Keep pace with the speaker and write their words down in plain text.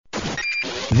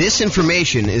This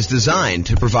information is designed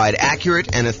to provide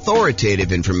accurate and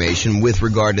authoritative information with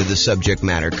regard to the subject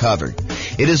matter covered.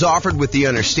 It is offered with the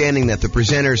understanding that the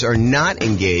presenters are not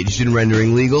engaged in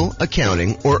rendering legal,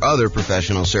 accounting, or other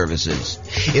professional services.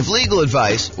 If legal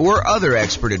advice or other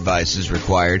expert advice is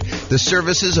required, the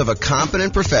services of a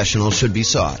competent professional should be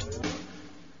sought.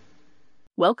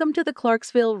 Welcome to the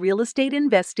Clarksville Real Estate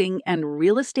Investing and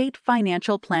Real Estate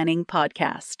Financial Planning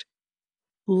Podcast.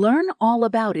 Learn all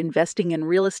about investing in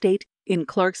real estate in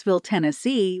Clarksville,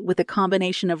 Tennessee, with a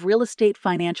combination of real estate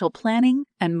financial planning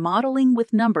and modeling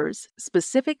with numbers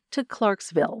specific to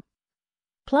Clarksville.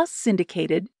 Plus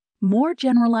syndicated, more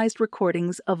generalized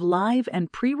recordings of live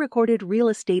and pre-recorded real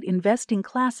estate investing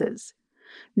classes,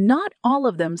 not all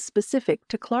of them specific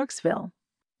to Clarksville.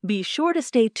 Be sure to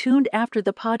stay tuned after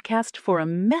the podcast for a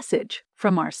message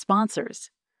from our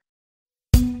sponsors.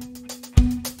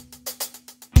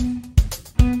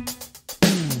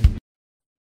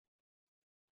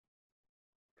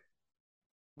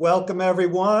 Welcome,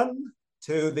 everyone,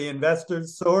 to the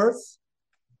Investor's Source,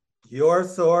 your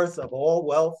source of all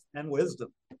wealth and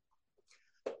wisdom.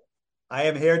 I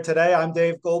am here today. I'm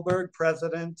Dave Goldberg,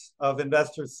 president of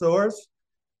Investor's Source.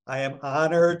 I am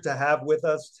honored to have with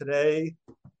us today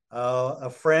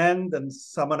a friend and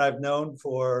someone I've known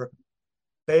for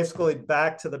basically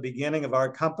back to the beginning of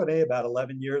our company about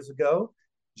 11 years ago,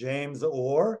 James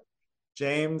Orr.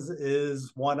 James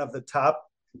is one of the top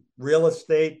real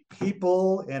estate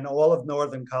people in all of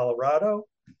Northern Colorado.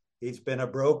 He's been a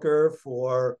broker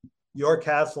for Your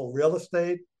Castle Real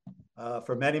Estate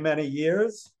for many, many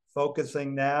years,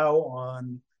 focusing now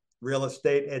on real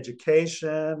estate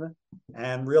education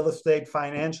and real estate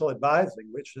financial advising,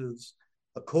 which is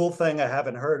a cool thing I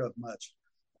haven't heard of much.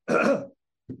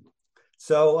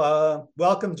 So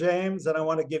welcome, James, and I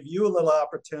want to give you a little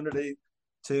opportunity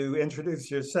to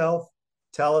introduce yourself.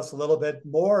 Tell us a little bit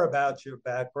more about your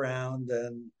background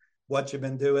and what you've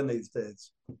been doing these days.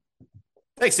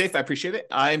 Thanks, Dave. I appreciate it.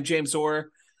 I'm James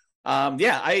Orr.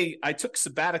 I took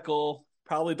sabbatical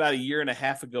probably about a year and a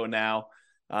half ago now.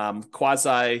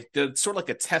 Did sort of like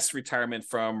a test retirement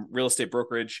from real estate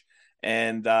brokerage,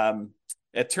 and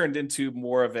it turned into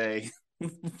more of a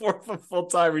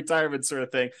full-time retirement sort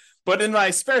of thing. But in my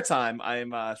spare time,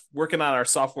 I'm working on our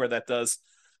software that does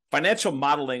financial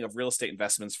modeling of real estate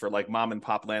investments for like mom and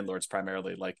pop landlords,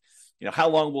 primarily. Like, how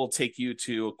long will it take you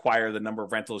to acquire the number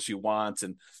of rentals you want,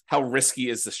 and how risky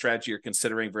is the strategy you're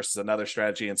considering versus another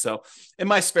strategy? And so in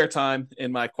my spare time,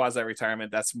 in my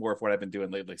quasi-retirement, that's more of what I've been doing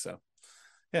lately. So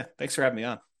yeah, thanks for having me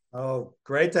on. Oh,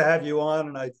 great to have you on.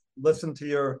 And I listened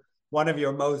to one of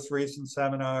your most recent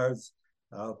seminars,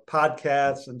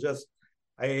 podcasts, and just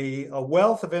a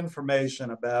wealth of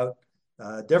information about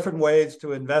different ways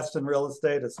to invest in real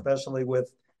estate, especially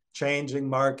with changing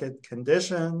market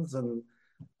conditions. And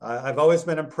I've always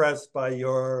been impressed by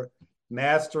your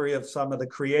mastery of some of the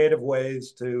creative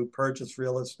ways to purchase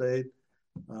real estate,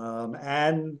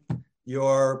 and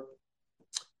your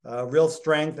real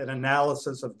strength and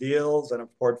analysis of deals and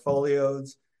of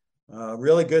portfolios.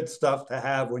 Really good stuff to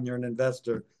have when you're an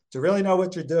investor, to really know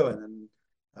what you're doing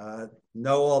and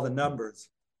know all the numbers.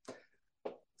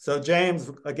 So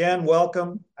James, again,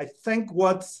 welcome. I think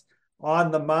what's on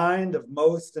the mind of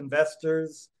most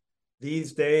investors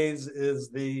these days is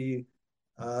the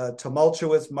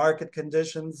tumultuous market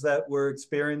conditions that we're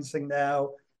experiencing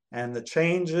now and the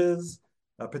changes,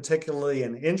 particularly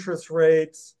in interest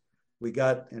rates. We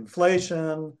got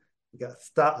inflation, we got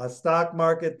a stock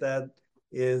market that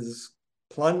is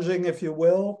plunging, if you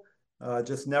will,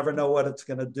 just never know what it's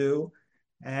going to do.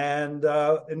 And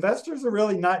investors are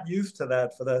really not used to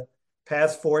that for the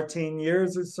past 14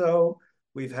 years or so.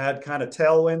 We've had kind of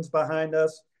tailwinds behind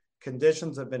us.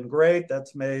 Conditions have been great.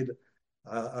 That's made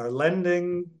our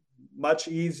lending much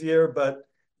easier, but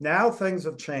now things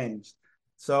have changed.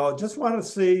 So just want to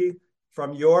see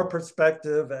from your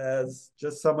perspective as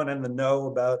just someone in the know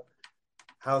about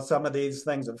how some of these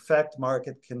things affect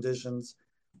market conditions.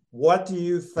 What do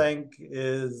you think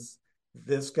is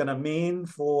this going to mean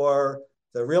for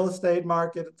the real estate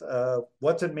market?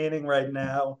 What's it meaning right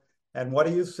now? And what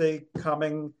do you see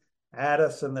coming at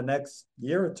us in the next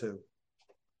year or two?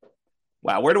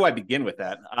 Wow, where do I begin with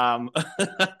that?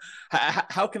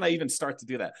 How can I even start to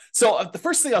do that? So the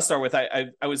first thing I'll start with,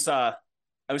 I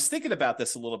was thinking about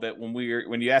this a little bit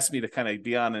when you asked me to kind of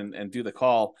be on and do the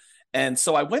call. And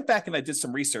so I went back and I did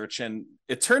some research, and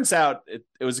it turns out it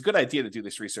was a good idea to do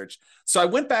this research. So I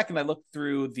went back and I looked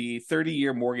through the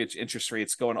 30-year mortgage interest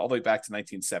rates going all the way back to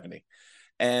 1970.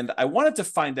 And I wanted to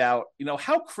find out,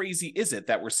 how crazy is it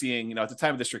that we're seeing, at the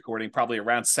time of this recording, probably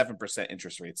around 7%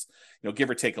 interest rates, give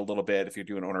or take a little bit if you're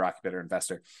doing owner, occupier,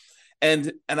 investor.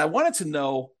 And I wanted to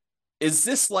know, is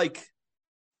this like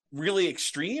really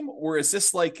extreme, or is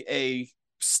this like a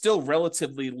still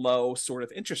relatively low sort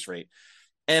of interest rate?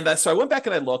 And so I went back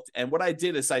and I looked, and what I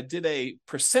did is I did a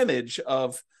percentage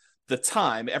of the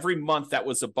time every month that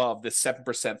was above this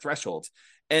 7% threshold.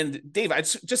 And Dave, I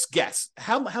just guess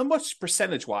how much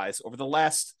percentage wise over the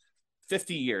last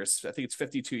 50 years, I think it's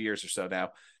 52 years or so now,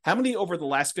 how many over the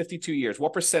last 52 years,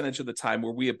 what percentage of the time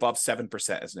were we above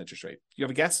 7% as an interest rate? You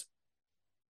have a guess?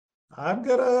 I've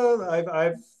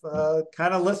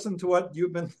kind of listened to what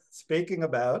you've been speaking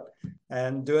about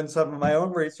and doing some of my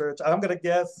own research. I'm gonna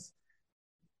guess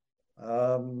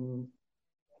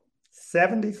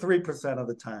 73% of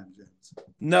the time, James.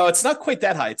 No, it's not quite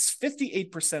that high. It's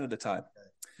 58% of the time.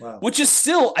 Wow. Which is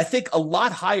still, I think, a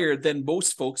lot higher than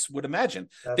most folks would imagine.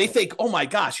 They think, oh my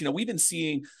gosh, we've been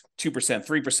seeing 2%,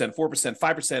 3%, 4%,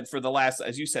 5% for the last,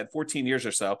 as you said, 14 years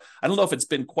or so. I don't know if it's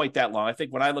been quite that long. I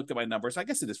think when I looked at my numbers, I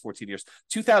guess it is 14 years.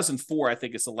 2004, I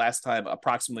think, is the last time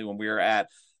approximately when we were at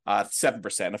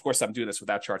 7%. Of course, I'm doing this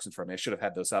without charts in front of me. I should have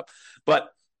had those up. But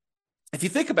if you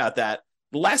think about that,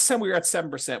 the last time we were at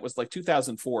 7% was like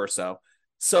 2004 or so.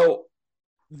 So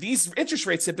these interest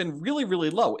rates have been really, really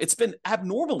low. It's been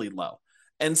abnormally low.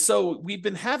 And so we've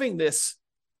been having this,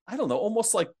 I don't know,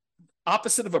 almost like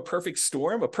opposite of a perfect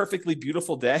storm, a perfectly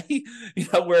beautiful day,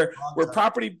 where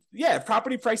property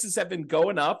prices have been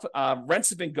going up, rents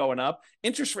have been going up,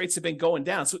 interest rates have been going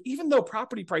down. So even though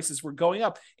property prices were going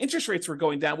up, interest rates were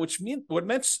going down, which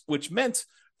meant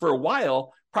for a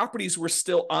while, properties were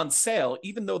still on sale,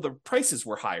 even though the prices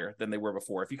were higher than they were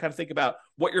before. If you kind of think about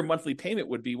what your monthly payment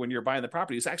would be when you're buying the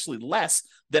property, it's actually less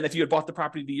than if you had bought the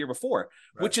property the year before,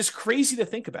 right, which is crazy to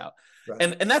think about.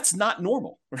 Right. And that's not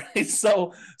normal, right?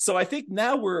 So I think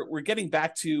now we're getting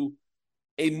back to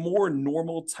a more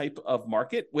normal type of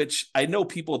market, which I know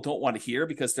people don't want to hear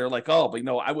because they're like, oh, but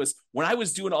when I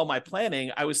was doing all my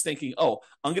planning, I was thinking, oh,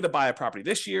 I'm going to buy a property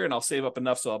this year and I'll save up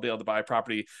enough so I'll be able to buy a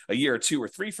property a year or 2 or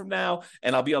 3 from now,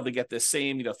 and I'll be able to get this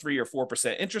same 3 or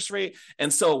 4% interest rate.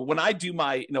 And so when I do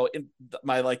my out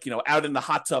in the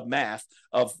hot tub math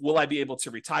of will I be able to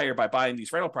retire by buying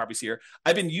these rental properties here,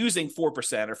 I've been using 4% or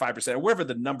 5% or wherever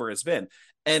the number has been,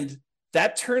 and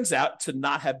that turns out to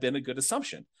not have been a good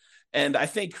assumption. And I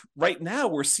think right now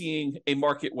we're seeing a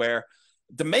market where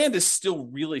demand is still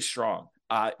really strong.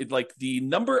 The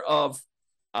number of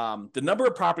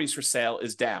properties for sale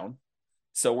is down,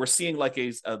 so we're seeing like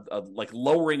a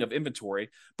lowering of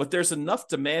inventory. But there's enough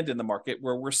demand in the market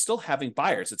where we're still having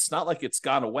buyers. It's not like it's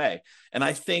gone away. And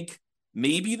I think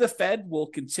maybe the Fed will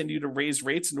continue to raise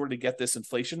rates in order to get this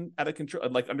inflation out of control,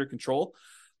 under control.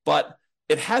 But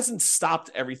it hasn't stopped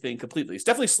everything completely. It's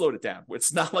definitely slowed it down.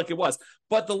 It's not like it was.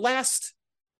 But the last,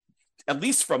 at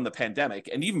least from the pandemic,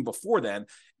 and even before then,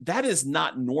 that is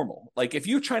not normal. Like if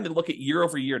you're trying to look at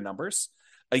year-over-year numbers,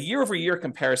 a year-over-year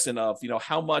comparison of,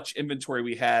 how much inventory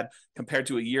we had compared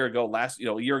to a year ago a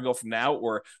year ago from now,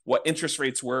 or what interest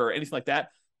rates were or anything like that,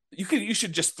 you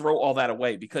should just throw all that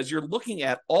away, because you're looking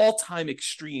at all-time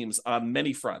extremes on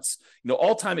many fronts.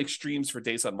 All-time extremes for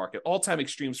days on market, all-time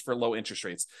extremes for low interest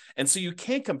rates. And so you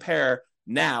can't compare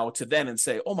now to then and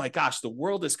say, oh my gosh, the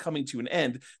world is coming to an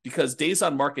end because days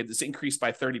on market is increased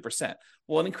by 30%.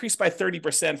 Well, it increased by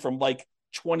 30% from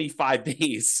 25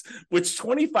 days, which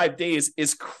 25 days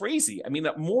is crazy. I mean,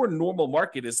 a more normal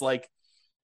market is 3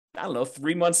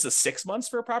 months to 6 months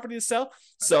for a property to sell.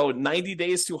 So 90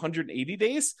 days to 180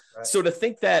 days. Right. So to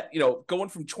think that, going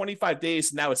from 25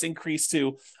 days, now it's increased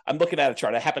to, I'm looking at a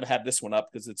chart. I happen to have this one up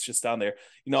because it's just down there.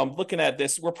 I'm looking at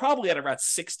this. We're probably at around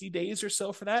 60 days or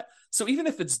so for that. So even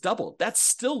if it's doubled, that's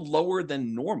still lower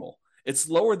than normal. It's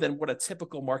lower than what a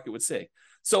typical market would say.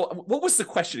 So what was the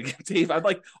question again, Dave? I'm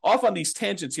off on these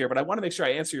tangents here, but I want to make sure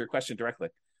I answer your question directly.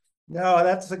 No,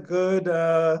 that's a good,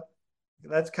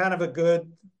 that's kind of a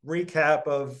good recap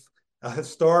of a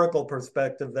historical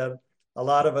perspective that a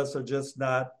lot of us are just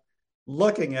not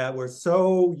looking at. We're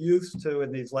so used to,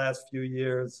 in these last few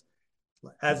years,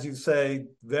 as you say,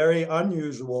 very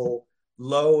unusual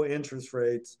low interest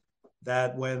rates,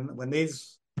 that when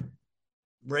these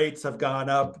rates have gone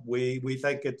up, we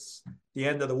think it's the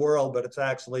end of the world, but it's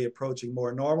actually approaching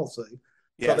more normalcy.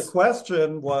 Yes. So the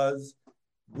question was,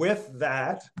 with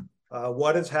that,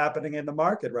 what is happening in the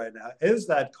market right now? Is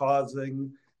that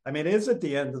causing, is it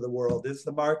the end of the world? Is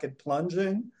the market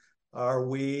plunging?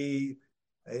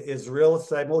 Is real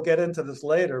estate, we'll get into this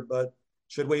later, but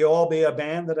should we all be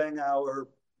abandoning our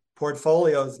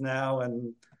portfolios now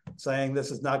and saying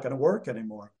this is not going to work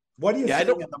anymore? What are you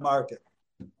seeing in the market?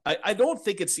 I don't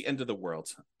think it's the end of the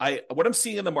world. What I'm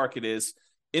seeing in the market is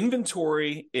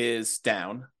inventory is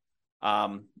down.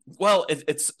 Well,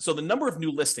 it's so the number of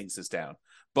new listings is down,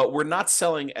 but we're not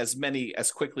selling as many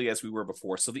as quickly as we were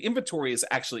before. So the inventory is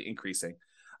actually increasing.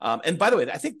 And by the way,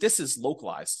 I think this is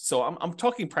localized. So I'm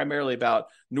talking primarily about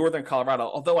Northern Colorado,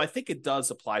 although I think it does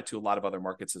apply to a lot of other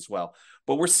markets as well.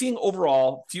 But we're seeing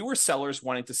overall fewer sellers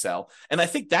wanting to sell. And I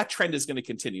think that trend is going to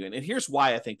continue. And here's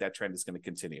why I think that trend is going to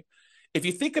continue. If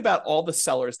you think about all the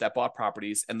sellers that bought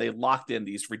properties and they locked in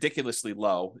these ridiculously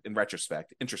low, in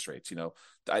retrospect, interest rates,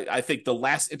 I think the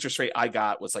last interest rate I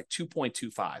got was like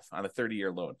 2.25 on a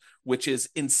 30-year loan, which is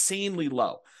insanely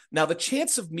low. Now, the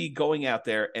chance of me going out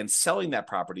there and selling that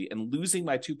property and losing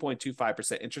my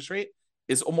 2.25% interest rate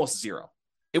is almost zero.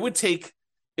 It would take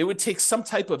some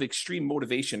type of extreme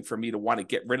motivation for me to want to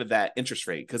get rid of that interest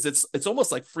rate, because it's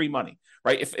almost like free money,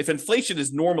 right? If inflation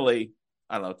is normally,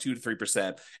 I don't know, 2 to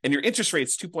 3%, and your interest rate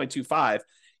is 2.25,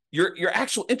 your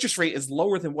actual interest rate is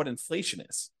lower than what inflation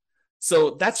is.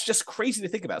 So that's just crazy to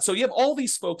think about. So you have all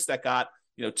these folks that got,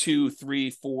 2,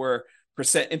 3, 4%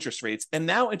 interest rates, and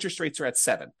now interest rates are at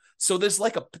 7. So there's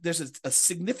a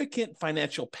significant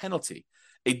financial penalty,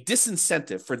 a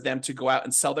disincentive for them to go out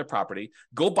and sell their property,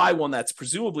 go buy one that's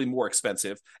presumably more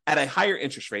expensive at a higher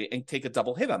interest rate and take a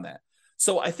double hit on that.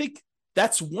 So I think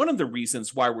that's one of the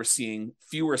reasons why we're seeing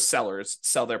fewer sellers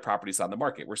sell their properties on the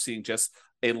market. We're seeing just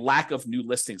a lack of new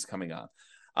listings coming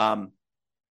on.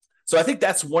 So I think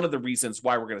that's one of the reasons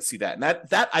why we're going to see that. And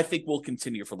that I think will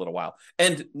continue for a little while.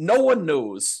 And no one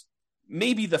knows.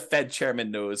 Maybe the Fed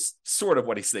chairman knows sort of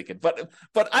what he's thinking, but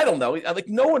I don't know. Like,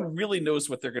 no one really knows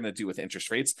what they're going to do with interest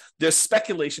rates. There's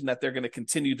speculation that they're going to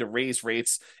continue to raise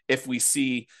rates if we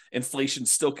see inflation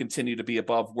still continue to be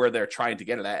above where they're trying to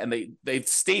get it at. And they've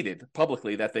stated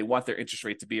publicly that they want their interest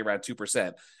rate to be around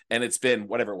 2%, and it's been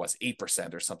whatever it was,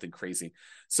 8% or something crazy.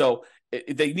 So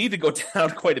they need to go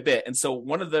down quite a bit. And so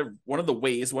one of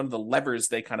the levers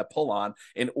they kind of pull on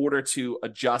in order to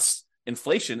adjust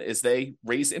inflation is they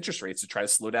raise interest rates to try to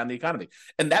slow down the economy.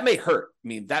 And that may hurt. I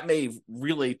mean, that may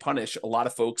really punish a lot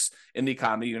of folks in the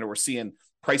economy. We're seeing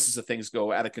prices of things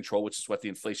go out of control, which is what the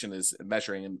inflation is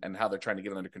measuring and how they're trying to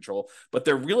get it under control. But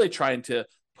they're really trying to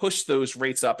push those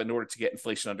rates up in order to get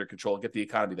inflation under control and get the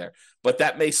economy there. But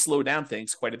that may slow down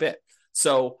things quite a bit.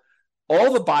 So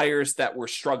all the buyers that were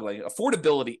struggling,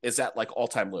 affordability is at like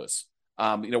all-time lows.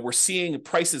 We're seeing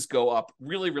prices go up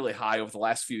really, really high over the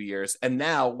last few years. And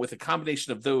now with a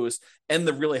combination of those and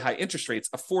the really high interest rates,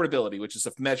 affordability, which is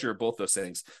a measure of both those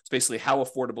things, it's basically how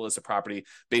affordable is a property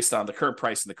based on the current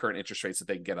price and the current interest rates that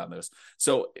they can get on those.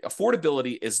 So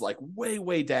affordability is like way,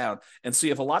 way down. And so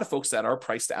you have a lot of folks that are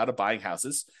priced out of buying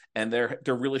houses, and they're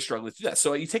really struggling to do that.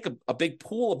 So you take a big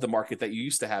pool of the market that you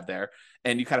used to have there,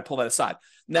 and you kind of pull that aside.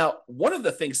 Now, one of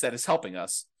the things that is helping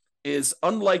us is,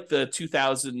 unlike the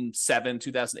 2007,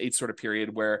 2008 sort of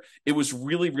period where it was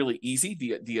really, really easy,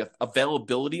 the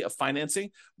availability of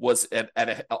financing was at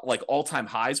like all-time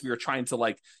highs. We were trying to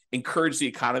like encourage the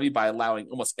economy by allowing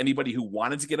almost anybody who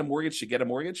wanted to get a mortgage to get a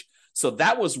mortgage. So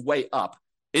that was way up.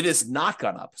 It has not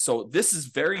gone up. So this is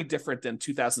very different than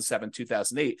 2007,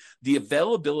 2008. The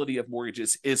availability of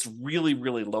mortgages is really,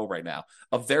 really low right now,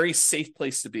 a very safe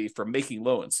place to be for making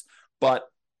loans. But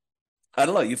I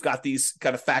don't know, you've got these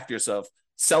kind of factors of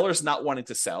sellers not wanting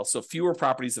to sell, so fewer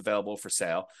properties available for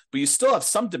sale, but you still have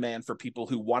some demand for people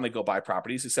who want to go buy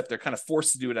properties, except they're kind of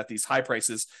forced to do it at these high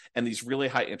prices and these really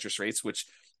high interest rates, which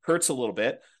hurts a little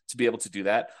bit to be able to do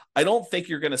that. I don't think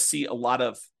you're going to see a lot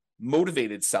of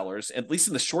motivated sellers, at least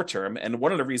in the short term. And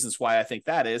one of the reasons why I think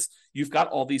that is you've got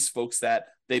all these folks that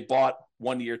they bought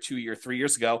 1 year, 2 year, 3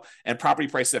 years ago, and property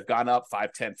prices have gone up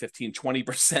 5, 10, 15,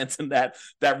 20% in that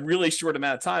really short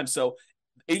amount of time. So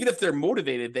even if they're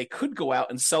motivated, they could go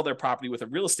out and sell their property with a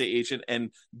real estate agent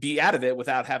and be out of it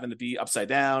without having to be upside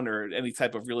down or any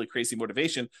type of really crazy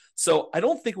motivation. So I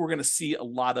don't think we're going to see a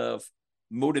lot of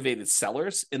motivated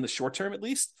sellers in the short term, at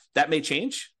least. That may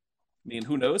change. I mean,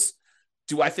 who knows?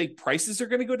 Do I think prices are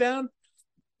going to go down?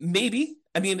 Maybe.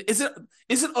 I mean, is it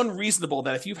unreasonable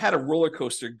that if you've had a roller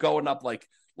coaster going up like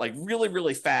really,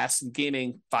 really fast and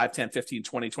gaining 5, 10, 15,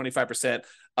 20,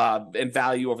 25% in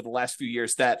value over the last few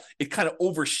years, that it kind of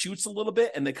overshoots a little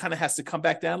bit and it kind of has to come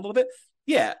back down a little bit?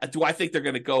 Yeah. Do I think they're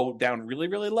going to go down really,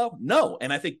 really low? No.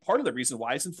 And I think part of the reason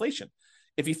why is inflation.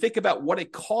 If you think about what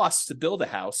it costs to build a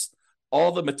house,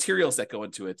 all the materials that go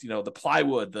into it, the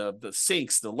plywood, the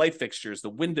sinks, the light fixtures, the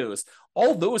windows,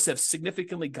 all those have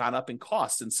significantly gone up in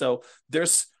cost. And so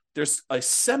there's a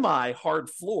semi-hard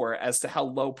floor as to how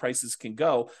low prices can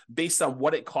go based on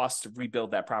what it costs to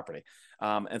rebuild that property.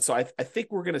 And so I think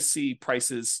we're going to see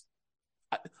prices.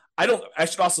 I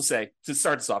should also say, to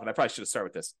start this off, and I probably should have started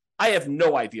with this, I have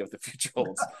no idea what the future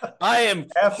holds. I am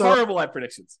horrible at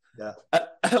predictions. Yeah.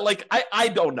 I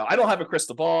don't know. I don't have a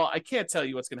crystal ball. I can't tell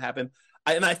you what's going to happen.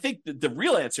 And I think the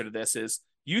real answer to this is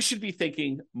you should be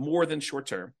thinking more than short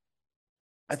term.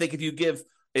 I think if you give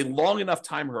a long enough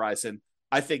time horizon,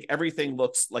 I think everything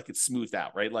looks like it's smoothed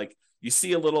out, right? Like you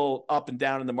see a little up and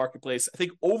down in the marketplace. I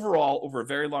think overall, over a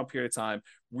very long period of time,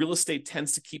 real estate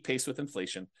tends to keep pace with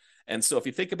inflation. And so if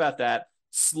you think about that,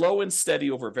 slow and steady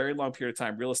over a very long period of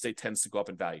time, real estate tends to go up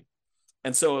in value.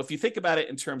 And so if you think about it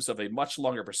in terms of a much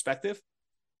longer perspective,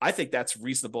 I think that's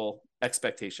reasonable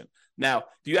expectation. Now,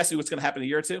 if you ask me what's going to happen in a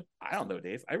year or two, I don't know,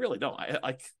 Dave. I really don't.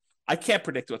 I can't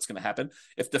predict what's going to happen.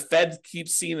 If the Fed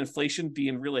keeps seeing inflation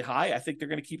being really high, I think they're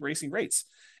going to keep raising rates.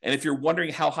 And if you're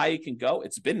wondering how high it can go,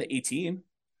 it's been to 18.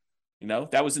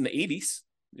 That was in the 80s,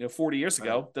 40 years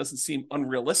ago. Right. Doesn't seem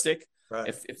unrealistic.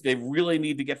 Right. If they really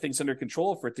need to get things under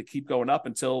control for it to keep going up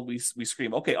until we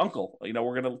scream, okay, uncle,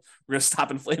 we're gonna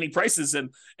stop inflating prices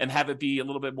and have it be a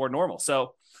little bit more normal.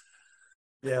 So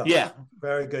yeah,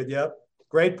 very good. Yep,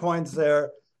 great points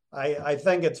there. I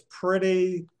think it's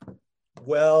pretty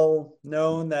well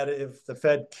known that if the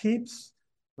Fed keeps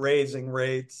raising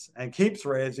rates and keeps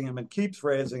raising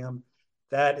them,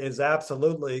 that is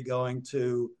absolutely going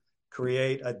to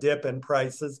create a dip in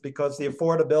prices because the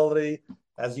affordability,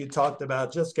 as you talked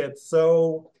about, just gets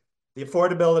the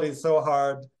affordability is so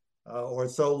hard or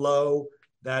so low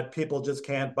that people just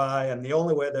can't buy. And the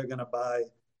only way they're going to buy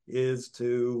is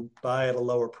to buy at a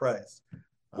lower price.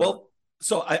 Well,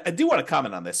 so I do want to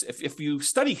comment on this. If you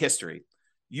study history,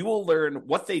 you will learn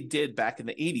what they did back in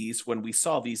the 80s when we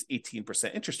saw these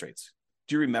 18% interest rates.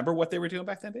 Do you remember what they were doing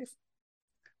back then, Dave?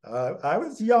 I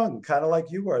was young, kind of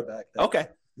like you were back then. Okay.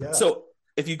 Yeah. So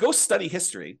if you go study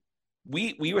history,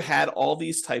 we had all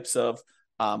these types of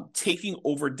taking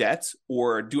over debt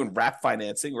or doing wrap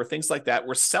financing or things like that,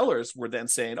 where sellers were then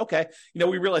saying, okay,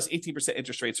 we realize 18%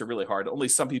 interest rates are really hard. Only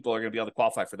some people are going to be able to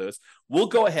qualify for those. We'll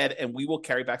go ahead and we will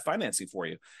carry back financing for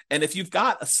you. And if you've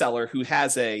got a seller who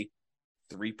has a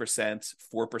 3%,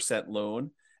 4%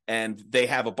 loan, and they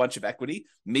have a bunch of equity,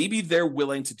 maybe they're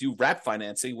willing to do wrap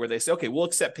financing where they say, okay, we'll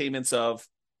accept payments of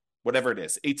whatever it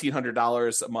is,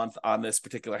 $1,800 a month on this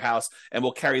particular house, and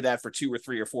we'll carry that for 2 or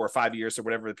 3 or 4 or 5 years or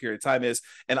whatever the period of time is.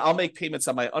 And I'll make payments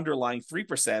on my underlying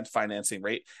 3% financing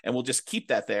rate, and we'll just keep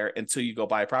that there until you go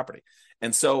buy a property.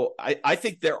 And so I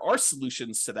think there are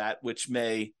solutions to that, which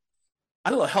may,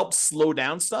 help slow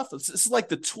down stuff. This is like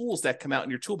the tools that come out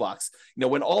in your toolbox. When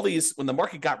the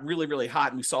market got really, really hot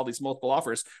and we saw these multiple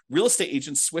offers, real estate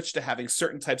agents switched to having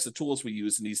certain types of tools we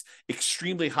use in these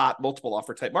extremely hot multiple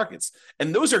offer type markets.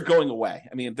 And those are going away.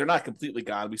 I mean, they're not completely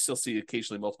gone. We still see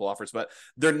occasionally multiple offers, but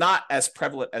they're not as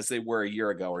prevalent as they were a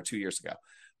year ago or 2 years ago.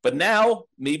 But now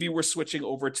maybe we're switching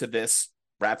over to this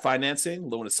wrap financing,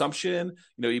 loan assumption.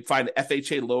 You find an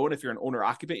FHA loan if you're an owner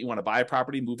occupant, you want to buy a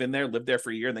property, move in there, live there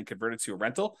for a year, and then convert it to a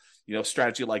rental.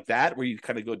 Strategy like that where you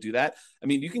kind of go do that. I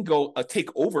mean, you can go take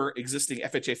over existing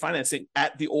FHA financing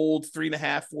at the old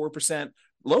 3.5%, 4%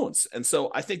 loans. And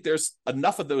so I think there's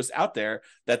enough of those out there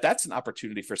that's an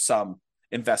opportunity for some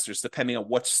investors, depending on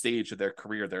what stage of their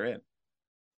career they're in.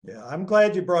 Yeah, I'm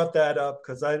glad you brought that up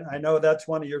because I know that's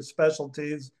one of your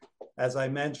specialties. As I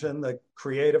mentioned, the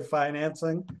creative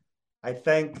financing. I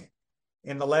think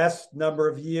in the last number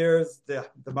of years, the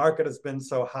market has been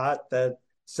so hot that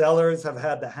sellers have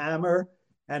had the hammer,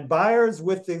 and buyers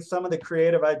with some of the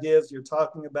creative ideas you're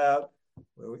talking about,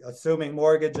 assuming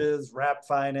mortgages, wrap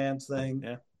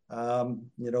financing,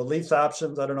 lease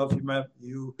options. I don't know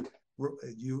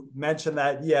if you mentioned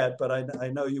that yet, but I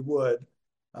know you would.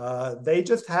 They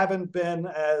just haven't been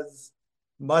as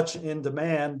much in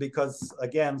demand because,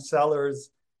 again, sellers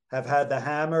have had the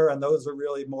hammer, and those are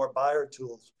really more buyer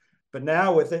tools. But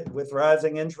now with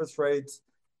rising interest rates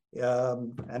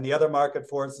and the other market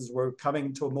forces, we're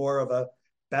coming to more of a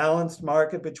balanced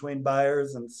market between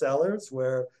buyers and sellers,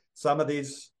 where some of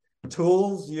these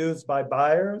tools used by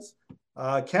buyers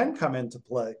can come into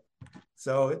play.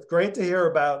 So it's great to hear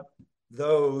about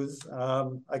those.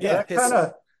 That kind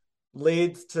of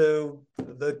leads to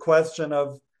the question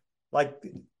of,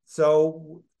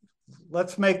 so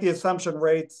let's make the assumption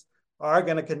rates are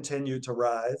going to continue to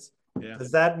rise. Yeah.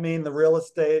 Does that mean do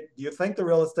you think the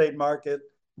real estate market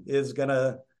is going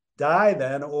to die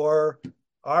then, or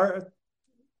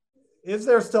is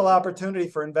there still opportunity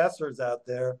for investors out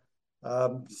there,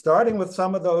 starting with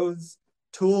some of those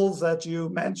tools that you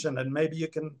mentioned, and maybe you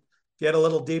can get a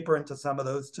little deeper into some of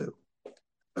those too?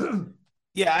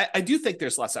 Yeah, I do think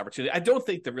there's less opportunity. I don't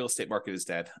think the real estate market is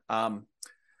dead.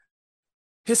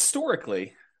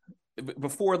 Historically,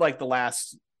 before the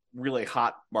last really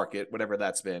hot market, whatever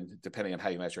that's been, depending on how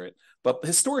you measure it. But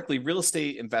historically, real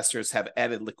estate investors have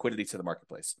added liquidity to the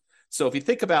marketplace. So if you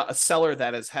think about a seller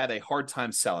that has had a hard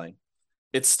time selling,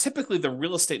 it's typically the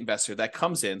real estate investor that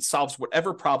comes in, solves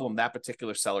whatever problem that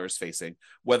particular seller is facing,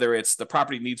 whether it's the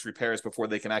property needs repairs before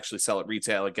they can actually sell it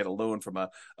retail and get a loan from a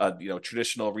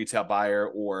traditional retail buyer,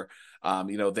 or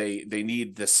they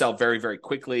need to sell very, very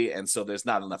quickly, and so there's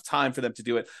not enough time for them to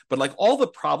do it. But like all the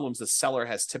problems the seller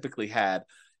has typically had,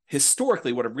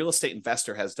 historically, what a real estate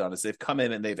investor has done is they've come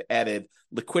in and they've added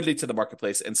liquidity to the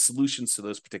marketplace and solutions to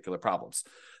those particular problems.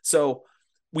 So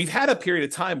we've had a period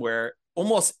of time where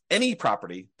almost any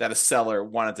property that a seller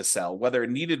wanted to sell, whether it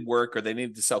needed work or they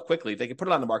needed to sell quickly, they could put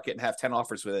it on the market and have 10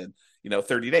 offers within,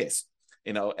 30 days,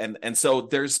 and so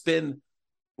there's been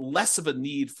less of a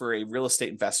need for a real estate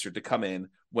investor to come in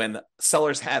when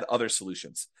sellers had other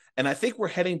solutions. And I think we're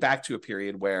heading back to a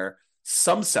period where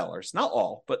some sellers, not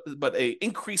all, but a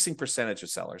increasing percentage of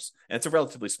sellers, and it's a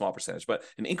relatively small percentage, but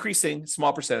an increasing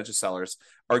small percentage of sellers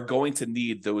are going to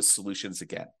need those solutions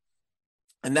again.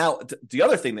 And now the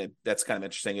other thing that's kind of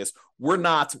interesting is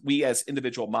we as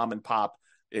individual mom and pop,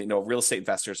 real estate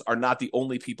investors are not the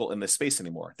only people in this space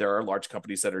anymore. There are large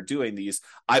companies that are doing these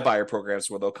iBuyer programs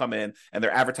where they'll come in and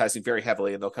they're advertising very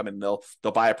heavily, and they'll come in and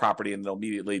they'll buy a property and they'll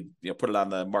immediately put it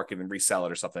on the market and resell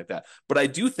it or something like that. But I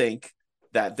do think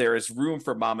that there is room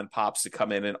for mom and pops to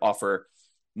come in and offer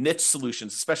niche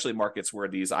solutions, especially markets where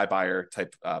these iBuyer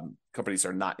type companies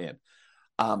are not in.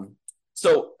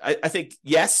 So I think,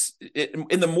 yes,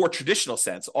 in the more traditional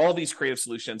sense, all these creative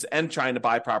solutions and trying to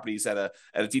buy properties at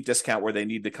a deep discount where they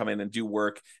need to come in and do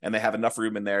work and they have enough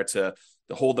room in there to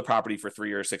hold the property for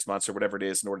 3 or 6 months or whatever it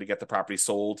is in order to get the property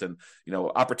sold, and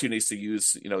opportunities to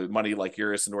use money like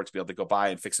yours in order to be able to go buy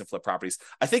and fix and flip properties.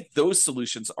 I think those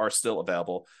solutions are still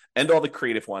available, and all the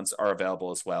creative ones are available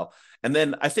as well. And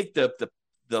then I think the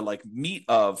like meat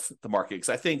of the market, because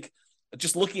I think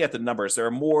just looking at the numbers, there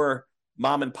are more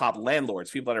mom and pop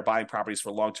landlords, people that are buying properties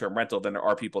for long-term rental, than there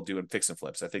are people doing fix and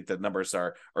flips. I think the numbers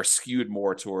are skewed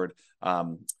more toward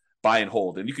buy and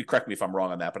hold. And you could correct me if I'm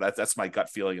wrong on that, but that's my gut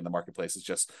feeling in the marketplace. It's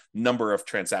just number of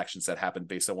transactions that happen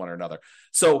based on one or another.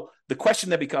 So the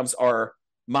question that becomes, are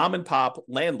mom and pop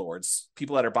landlords,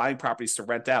 people that are buying properties to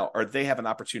rent out, are they have an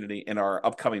opportunity in our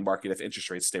upcoming market if interest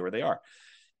rates stay where they are?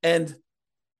 And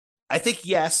I think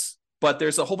yes, but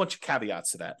there's a whole bunch of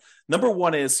caveats to that. Number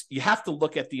one is you have to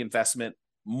look at the investment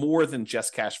more than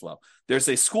just cash flow. There's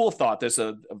a school of thought. There's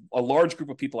a large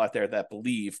group of people out there that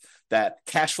believe that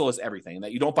cash flow is everything, and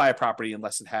that you don't buy a property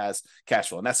unless it has cash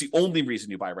flow. And that's the only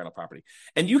reason you buy a rental property.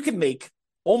 And you can make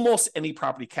almost any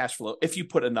property cash flow if you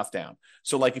put enough down.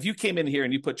 So like if you came in here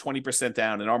and you put 20%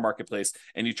 down in our marketplace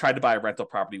and you tried to buy a rental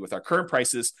property with our current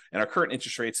prices and our current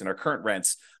interest rates and our current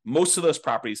rents, most of those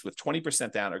properties with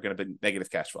 20% down are going to be negative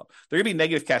cash flow. They're going to be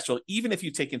negative cash flow even if you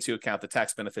take into account the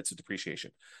tax benefits of depreciation.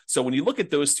 So when you look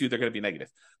at those two, they're going to be negative.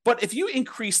 But if you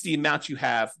increase the amount you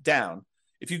have down,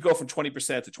 if you go from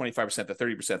 20% to 25% to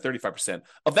 30%, 35%,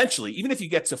 eventually, even if you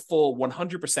get to full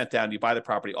 100% down, you buy the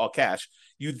property all cash,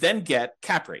 you then get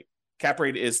cap rate. Cap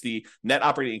rate is the net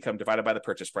operating income divided by the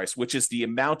purchase price, which is the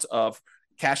amount of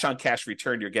cash on cash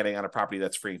return you're getting on a property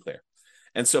that's free and clear.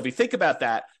 And so if you think about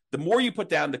that, the more you put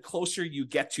down, the closer you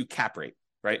get to cap rate.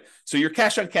 Right. So your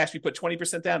cash on cash, you put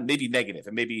 20% down, maybe negative,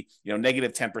 and maybe,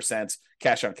 negative 10%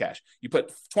 cash on cash. You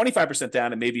put 25%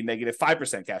 down and maybe negative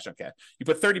 5% cash on cash. You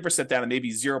put 30% down and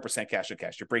maybe 0% cash on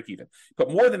cash. You break even.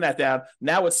 Put more than that down.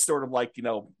 Now it's sort of like,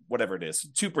 whatever it is,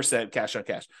 2% cash on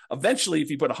cash. Eventually, if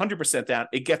you put 100% down,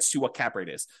 it gets to what cap rate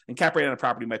is. And cap rate on a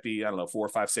property might be, 4,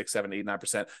 5, 6, 7, 8,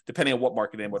 9%, depending on what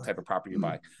market and what type of property you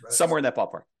buy, somewhere in that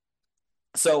ballpark.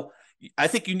 So I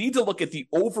think you need to look at the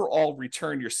overall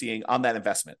return you're seeing on that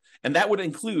investment. And that would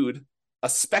include a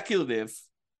speculative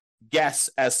guess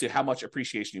as to how much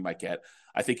appreciation you might get.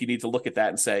 I think you need to look at that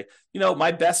and say,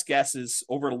 my best guess is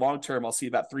over the long term, I'll see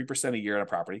about 3% a year on a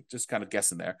property, just kind of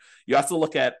guessing there. You have to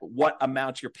look at what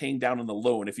amount you're paying down on the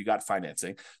loan if you got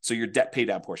financing. So your debt pay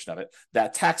down portion of it,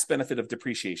 that tax benefit of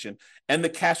depreciation, and the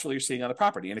cash flow you're seeing on the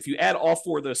property. And if you add all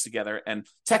four of those together, and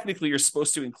technically you're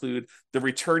supposed to include the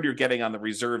return you're getting on the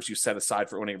reserves you set aside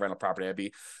for owning a rental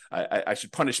property, I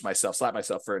should punish myself, slap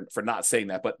myself for not saying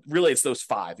that. But really it's those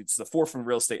five. It's the four from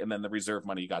real estate and then the reserve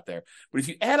money you got there. But if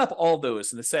you add up all those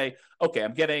and to say, okay,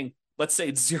 I'm getting, let's say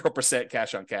it's 0%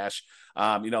 cash on cash,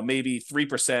 maybe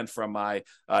 3% from my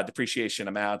depreciation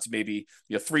amount, maybe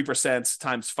 3%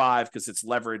 times 5 because it's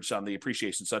leverage on the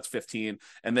appreciation, so that's 15,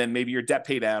 and then maybe your debt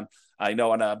pay down. I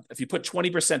know if you put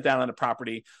 20% down on a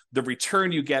property, the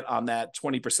return you get on that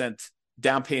 20%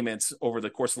 down payments over the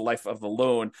course of the life of the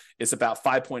loan is about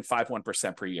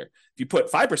 5.51% per year. If you put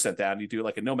 5% down, you do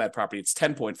like a Nomad property, it's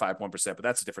 10.51%, but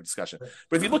that's a different discussion.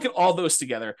 But if you look at all those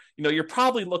together, you're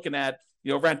probably looking at,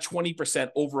 around 20%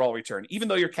 overall return, even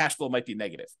though your cash flow might be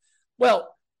negative.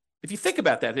 Well, if you think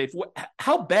about that, Dave,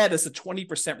 how bad is a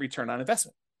 20% return on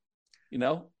investment?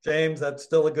 James, that's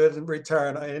still a good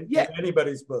return in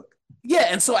anybody's book. Yeah.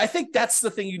 And so I think that's the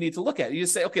thing you need to look at. You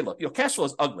say, okay, look, cash flow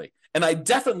is ugly. And I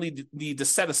definitely need to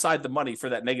set aside the money for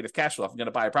that negative cash flow. If I'm going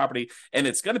to buy a property and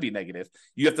it's going to be negative,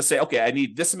 you have to say, okay, I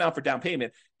need this amount for down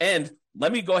payment. And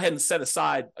let me go ahead and set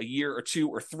aside a year or 2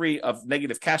 or 3 of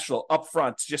negative cash flow up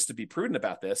front just to be prudent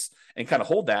about this and kind of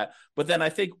hold that. But then I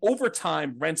think over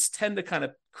time, rents tend to kind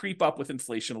of creep up with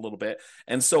inflation a little bit.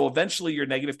 And so eventually your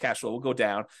negative cash flow will go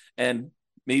down. And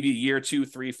maybe a year, 2,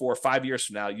 3, 4, 5 years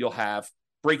from now, you'll have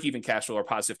break-even cash flow or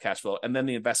positive cash flow, and then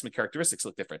the investment characteristics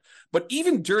look different. But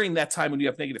even during that time when you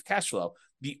have negative cash flow,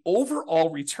 the overall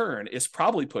return is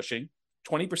probably pushing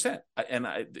 20%. And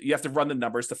you have to run the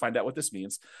numbers to find out what this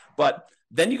means. But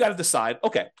then you got to decide,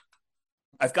 okay,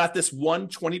 I've got this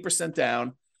 20%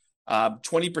 down,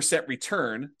 20%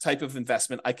 return type of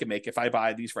investment I can make if I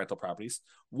buy these rental properties.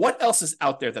 What else is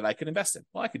out there that I can invest in?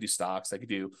 Well, I could do stocks, I could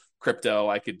do crypto,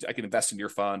 I could invest in your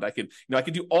fund, I could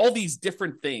do all these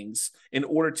different things in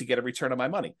order to get a return on my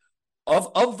money.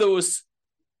 Of those,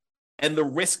 and the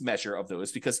risk measure of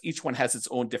those, because each one has its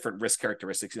own different risk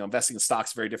characteristics. Investing in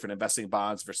stocks is very different. Investing in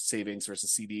bonds versus savings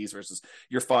versus CDs versus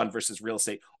your fund versus real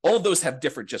estate. All of those have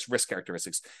different just risk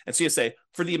characteristics. And so you say,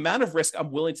 for the amount of risk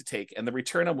I'm willing to take and the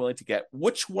return I'm willing to get,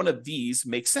 which one of these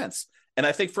makes sense? And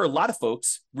I think for a lot of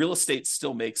folks, real estate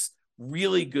still makes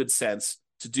really good sense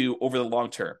to do over the long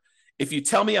term. If you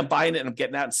tell me I'm buying it and I'm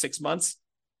getting out in 6 months,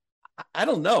 I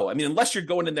don't know. I mean, unless you're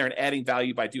going in there and adding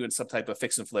value by doing some type of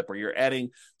fix and flip, or you're adding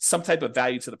some type of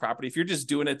value to the property. If you're just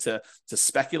doing it to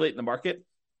speculate in the market,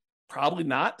 probably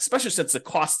not, especially since the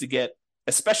cost to get,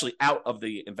 especially out of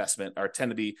the investment, tend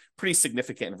to be pretty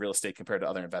significant in real estate compared to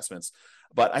other investments.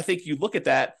 But I think you look at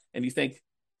that and you think,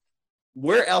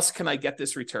 where else can I get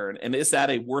this return? And is that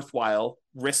a worthwhile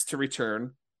risk to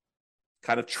return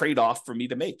kind of trade-off for me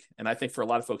to make? And I think for a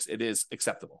lot of folks, it is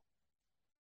acceptable.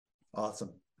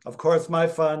 Awesome. Of course, my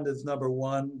fund is number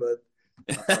 1, but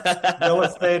real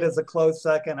estate is a close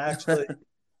second. Actually,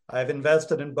 I've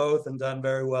invested in both and done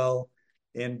very well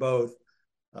in both.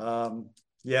 I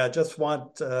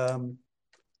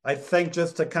think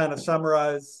just to kind of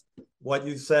summarize what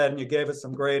you said, and you gave us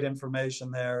some great information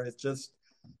there, it's just,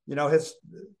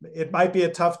 it might be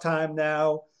a tough time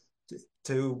now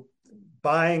to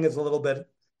buying is a little bit,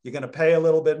 you're going to pay a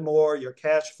little bit more, your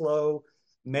cash flow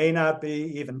may not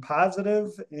be even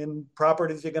positive in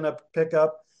properties you're going to pick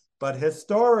up. But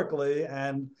historically,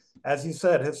 and as you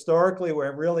said, historically,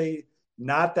 we're really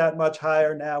not that much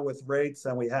higher now with rates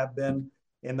than we have been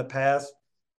in the past.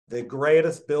 The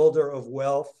greatest builder of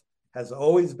wealth has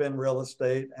always been real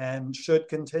estate and should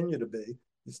continue to be.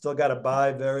 You still got to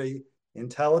buy very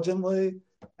intelligently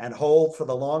and hold for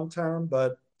the long term,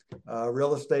 but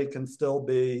real estate can still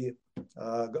be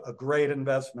a great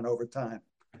investment over time.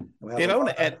 Dave, I want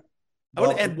to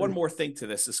add one more thing to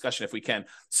this discussion if we can.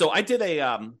 So I did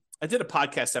a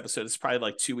podcast episode. It's probably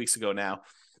like 2 weeks ago now.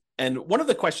 And one of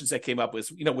the questions that came up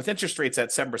was, with interest rates at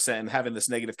 7% and having this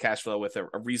negative cash flow with a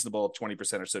reasonable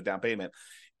 20% or so down payment,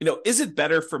 is it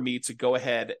better for me to go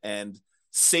ahead and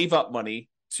save up money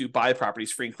to buy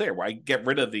properties free and clear, where I get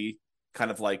rid of the kind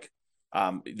of like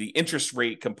the interest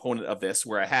rate component of this,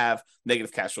 where I have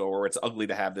negative cash flow, or it's ugly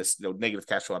to have this negative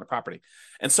cash flow on a property?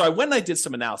 And so I went and I did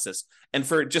some analysis, and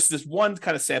for just this one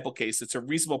kind of sample case, it's a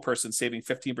reasonable person saving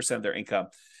 15% of their income.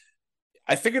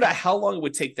 I figured out how long it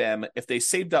would take them if they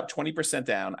saved up 20%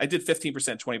 down. I did 15%,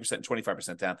 20%, and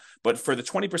 25% down. But for the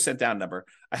 20% down number,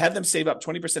 I had them save up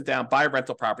 20% down, buy a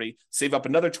rental property, save up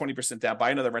another 20% down,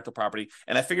 buy another rental property.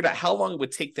 And I figured out how long it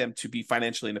would take them to be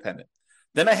financially independent.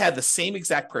 Then I had the same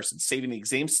exact person saving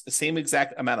the same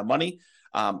exact amount of money,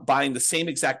 buying the same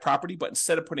exact property, but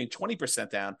instead of putting 20%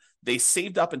 down, they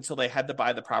saved up until they had to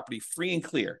buy the property free and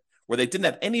clear, where they didn't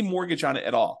have any mortgage on it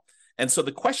at all. And so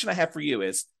the question I have for you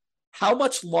is, how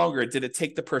much longer did it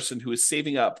take the person who is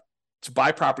saving up to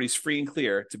buy properties free and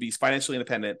clear to be financially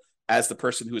independent as the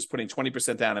person who is putting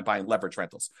 20% down and buying leverage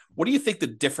rentals? What do you think the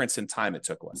difference in time it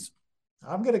took was?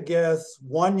 I'm going to guess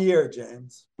 1 year,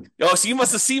 James. Oh, so you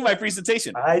must have seen my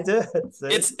presentation. I did.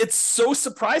 It's so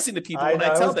surprising to people when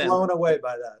I tell them. I was blown away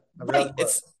by that. Right.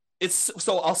 It's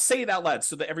so I'll say it out loud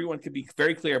so that everyone can be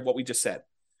very clear of what we just said.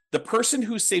 The person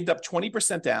who saved up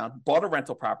 20% down, bought a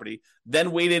rental property,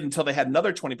 then waited until they had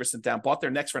another 20% down, bought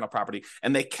their next rental property,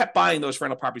 and they kept buying those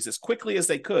rental properties as quickly as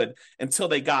they could until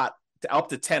they got up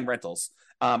to 10 rentals.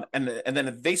 And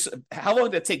then how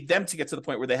long did it take them to get to the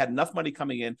point where they had enough money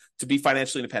coming in to be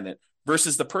financially independent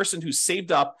versus the person who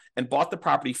saved up and bought the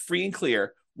property free and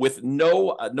clear with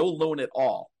no loan at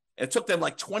all. And it took them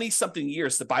like 20 something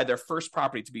years to buy their first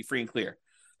property to be free and clear.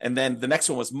 And then the next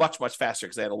one was much, much faster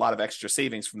because they had a lot of extra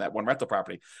savings from that one rental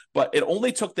property. But it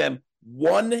only took them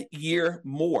 1 year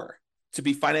more to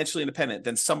be financially independent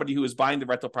than somebody who is buying the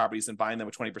rental properties and buying them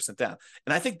with 20% down.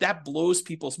 And I think that blows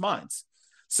people's minds.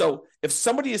 So if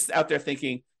somebody is out there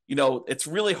thinking, it's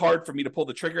really hard for me to pull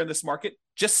the trigger in this market,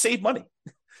 just save money.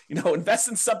 Invest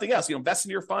in something else, invest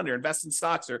in your fund or invest in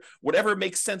stocks or whatever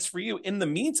makes sense for you in the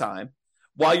meantime,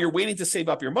 while you're waiting to save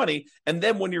up your money. And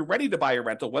then when you're ready to buy a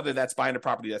rental, whether that's buying a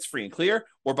property that's free and clear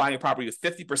or buying a property with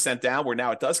 50% down where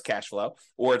now it does cash flow,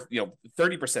 or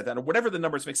 30% down, or whatever the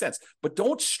numbers make sense. But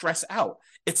don't stress out.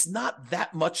 It's not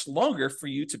that much longer for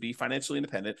you to be financially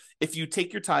independent if you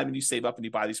take your time and you save up and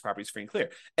you buy these properties free and clear.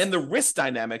 And the risk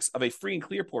dynamics of a free and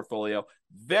clear portfolio,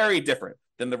 very different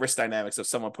than the risk dynamics of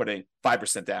someone putting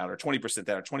 5% down or 20%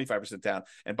 down or 25% down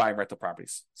and buying rental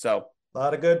properties. So a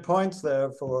lot of good points there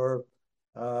for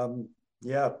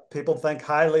people think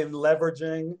highly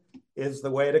leveraging is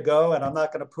the way to go. And I'm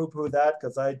not going to poo-poo that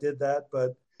because I did that.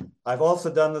 But I've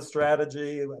also done the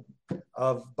strategy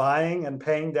of buying and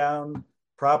paying down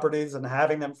properties and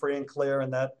having them free and clear.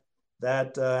 And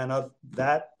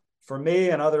that for me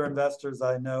and other investors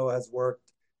I know has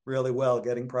worked really well,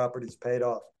 getting properties paid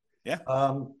off. Yeah.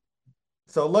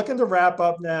 So looking to wrap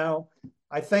up now,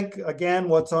 I think, again,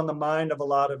 what's on the mind of a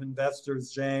lot of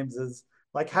investors, James, is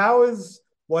like, how is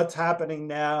what's happening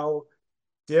now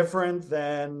different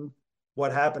than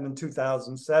what happened in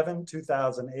 2007,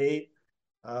 2008?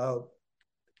 How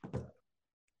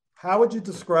would you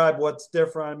describe what's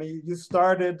different? I mean, you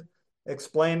started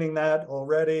explaining that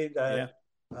already, that,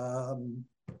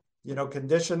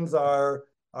 conditions are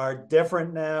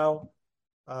different now,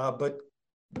 but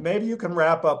maybe you can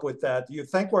wrap up with that. Do you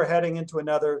think we're heading into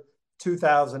another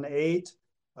 2008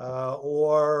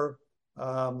 or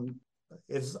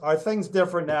are things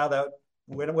different now that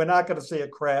we're not going to see a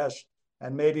crash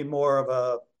and maybe more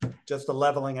of just a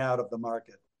leveling out of the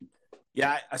market?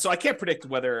 Yeah, so I can't predict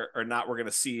whether or not we're going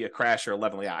to see a crash or a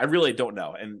leveling out. I really don't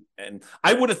know. And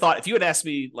I would have thought, if you had asked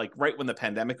me, like right when the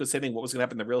pandemic was hitting, what was going to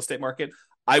happen in the real estate market,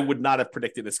 I would not have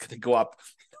predicted it's going to go up,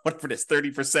 whatever it is,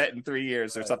 30% in 3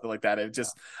 years or something like that.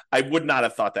 I would not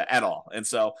have thought that at all. And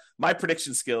so my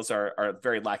prediction skills are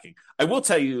very lacking. I will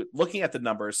tell you, looking at the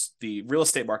numbers, the real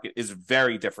estate market is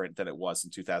very different than it was in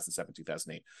 2007,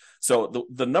 2008. So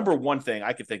the number one thing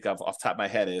I can think of off the top of my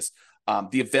head is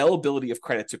the availability of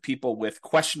credit to people with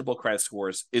questionable credit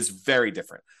scores is very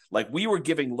different. Like, we were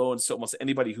giving loans to almost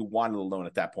anybody who wanted a loan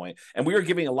at that point. And we were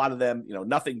giving a lot of them,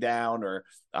 nothing down or,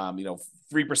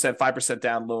 3%, 5%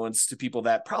 down loans to people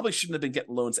that probably shouldn't have been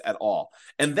getting loans at all.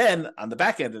 And then on the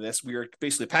back end of this, we were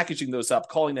basically packaging those up,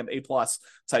 calling them A+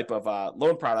 type of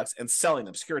loan products and selling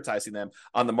them, securitizing them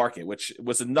on the market, which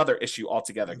was another issue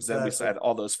altogether, because then we had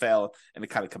all those fail and it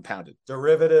kind of compounded.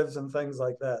 Derivatives and things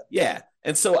like that. Yeah.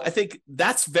 And so I think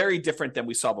that's very different than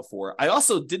we saw before. I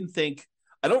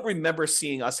don't remember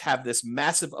seeing us have this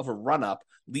massive of a run up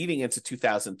leading into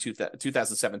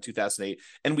 2007, 2008.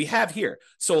 And we have here.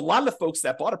 So a lot of the folks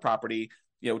that bought a property,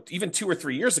 even 2 or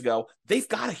 3 years ago, they've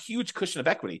got a huge cushion of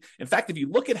equity. In fact, if you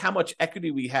look at how much equity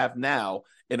we have now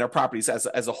in our properties as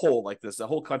a whole, like this, the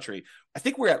whole country, I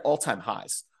think we're at all-time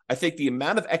highs. I think the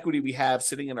amount of equity we have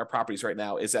sitting in our properties right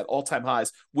now is at all-time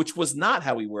highs, which was not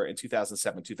how we were in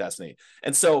 2007, 2008.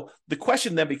 And so the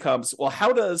question then becomes, well,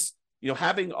 how does,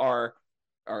 having our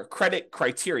credit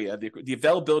criteria, the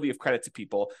availability of credit to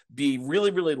people, be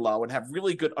really, really low and have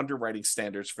really good underwriting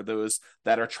standards for those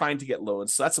that are trying to get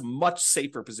loans. So that's a much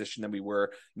safer position than we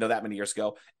were, that many years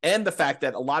ago. And the fact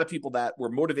that a lot of people that were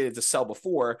motivated to sell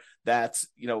before, that,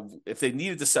 if they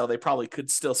needed to sell, they probably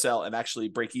could still sell and actually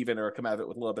break even or come out of it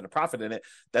with a little bit of profit in it,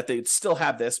 that they'd still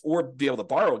have this or be able to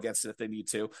borrow against it if they need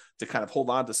to kind of hold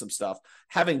on to some stuff.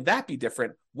 Having that be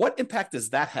different, what impact does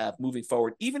that have moving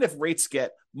forward, even if rates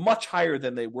get much higher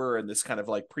than they were in this kind of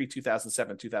like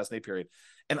pre-2007, 2008 period?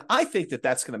 And I think that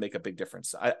that's going to make a big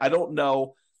difference. I don't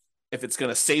know if it's going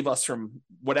to save us from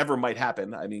whatever might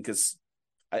happen. I mean, because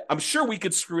I'm sure we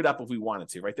could screw it up if we wanted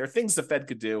to, right? There are things the Fed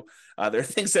could do. There are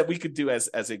things that we could do as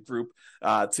a group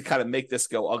to kind of make this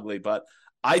go ugly. But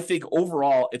I think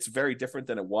overall, it's very different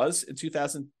than it was in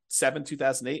 2007,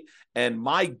 2008. And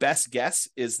my best guess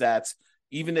is that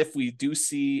even if we do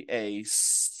see a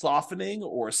softening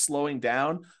or slowing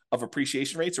down of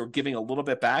appreciation rates or giving a little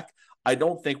bit back, I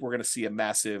don't think we're going to see a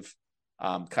massive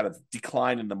kind of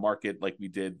decline in the market like we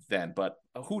did then. But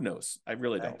who knows? I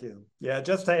really don't. Thank you. Yeah,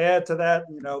 just to add to that,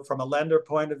 from a lender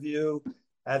point of view,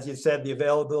 as you said, the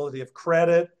availability of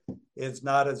credit is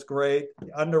not as great.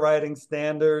 The underwriting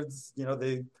standards,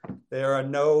 there are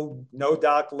no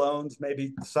doc loans.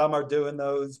 Maybe some are doing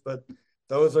those, but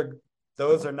those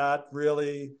are not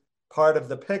really part of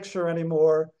the picture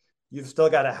anymore. You've still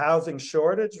got a housing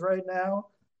shortage right now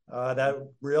that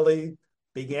really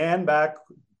began back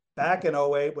in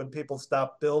 2008 when people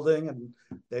stopped building, and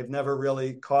they've never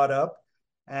really caught up.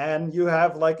 And you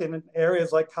have, like in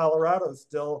areas like Colorado,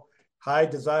 still high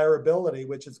desirability,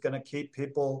 which is going to keep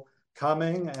people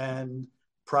coming and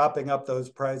propping up those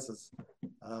prices.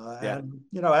 And,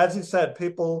 as you said,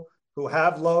 people who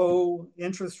have low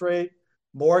interest rate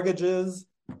mortgages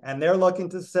and they're looking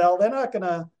to sell, they're not going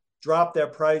to drop their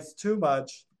price too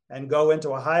much and go into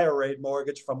a higher rate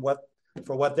mortgage for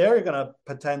what they're going to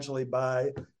potentially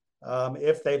buy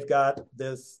if they've got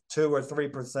this 2 or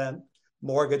 3%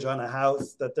 mortgage on a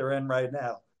house that they're in right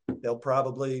now. They'll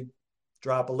probably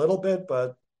drop a little bit,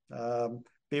 but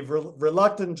be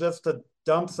reluctant just to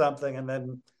dump something and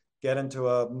then get into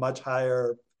a much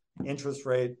higher interest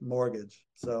rate mortgage.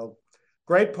 So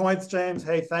great points, James.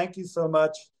 Hey, thank you so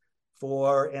much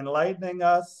for enlightening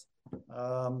us.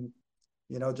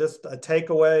 Just a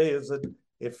takeaway is that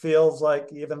it feels like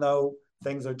even though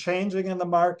things are changing in the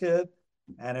market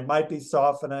and it might be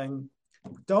softening,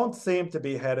 don't seem to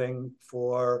be heading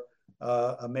for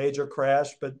a major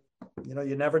crash, but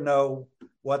you never know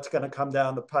what's going to come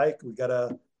down the pike. We got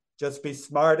to just be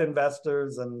smart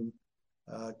investors and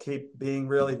keep being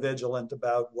really vigilant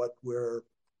about what we're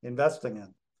investing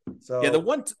in. So the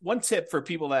one tip for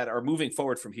people that are moving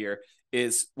forward from here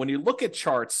is when you look at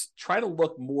charts, try to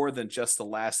look more than just the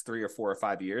last 3 or 4 or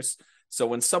 5 years. So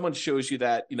when someone shows you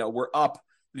that, we're up,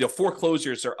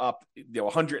 foreclosures are up,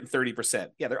 130%.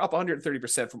 Yeah, they're up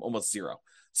 130% from almost zero.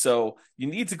 So you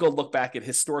need to go look back at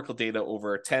historical data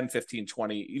over 10, 15,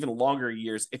 20, even longer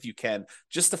years if you can,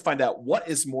 just to find out what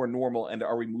is more normal and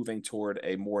are we moving toward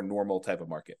a more normal type of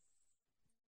market.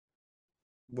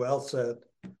 Well said.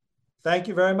 Thank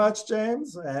you very much,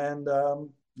 James. And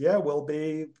we'll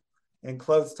be in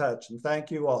close touch. And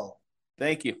thank you all.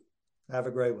 Thank you. Have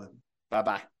a great one.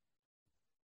 Bye-bye.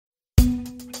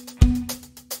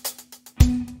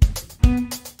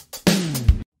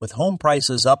 With home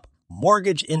prices up,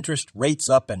 mortgage interest rates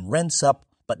up, and rents up,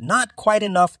 but not quite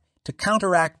enough to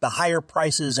counteract the higher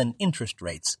prices and interest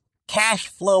rates, cash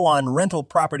flow on rental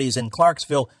properties in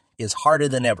Clarksville is harder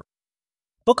than ever.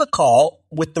 Book a call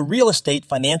with the Real Estate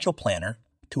Financial Planner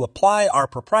to apply our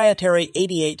proprietary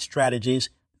 88 strategies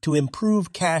to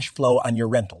improve cash flow on your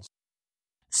rentals.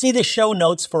 See the show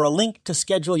notes for a link to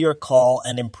schedule your call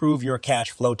and improve your cash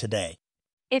flow today.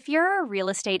 If you're a real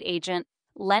estate agent,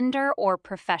 lender, or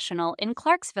professional in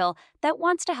Clarksville that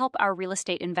wants to help our real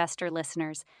estate investor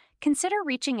listeners, consider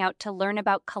reaching out to learn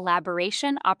about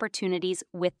collaboration opportunities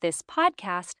with this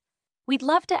podcast. We'd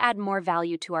love to add more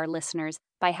value to our listeners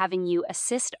by having you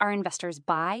assist our investors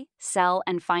buy, sell,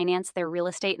 and finance their real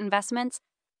estate investments.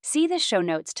 See the show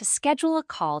notes to schedule a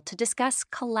call to discuss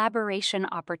collaboration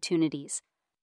opportunities.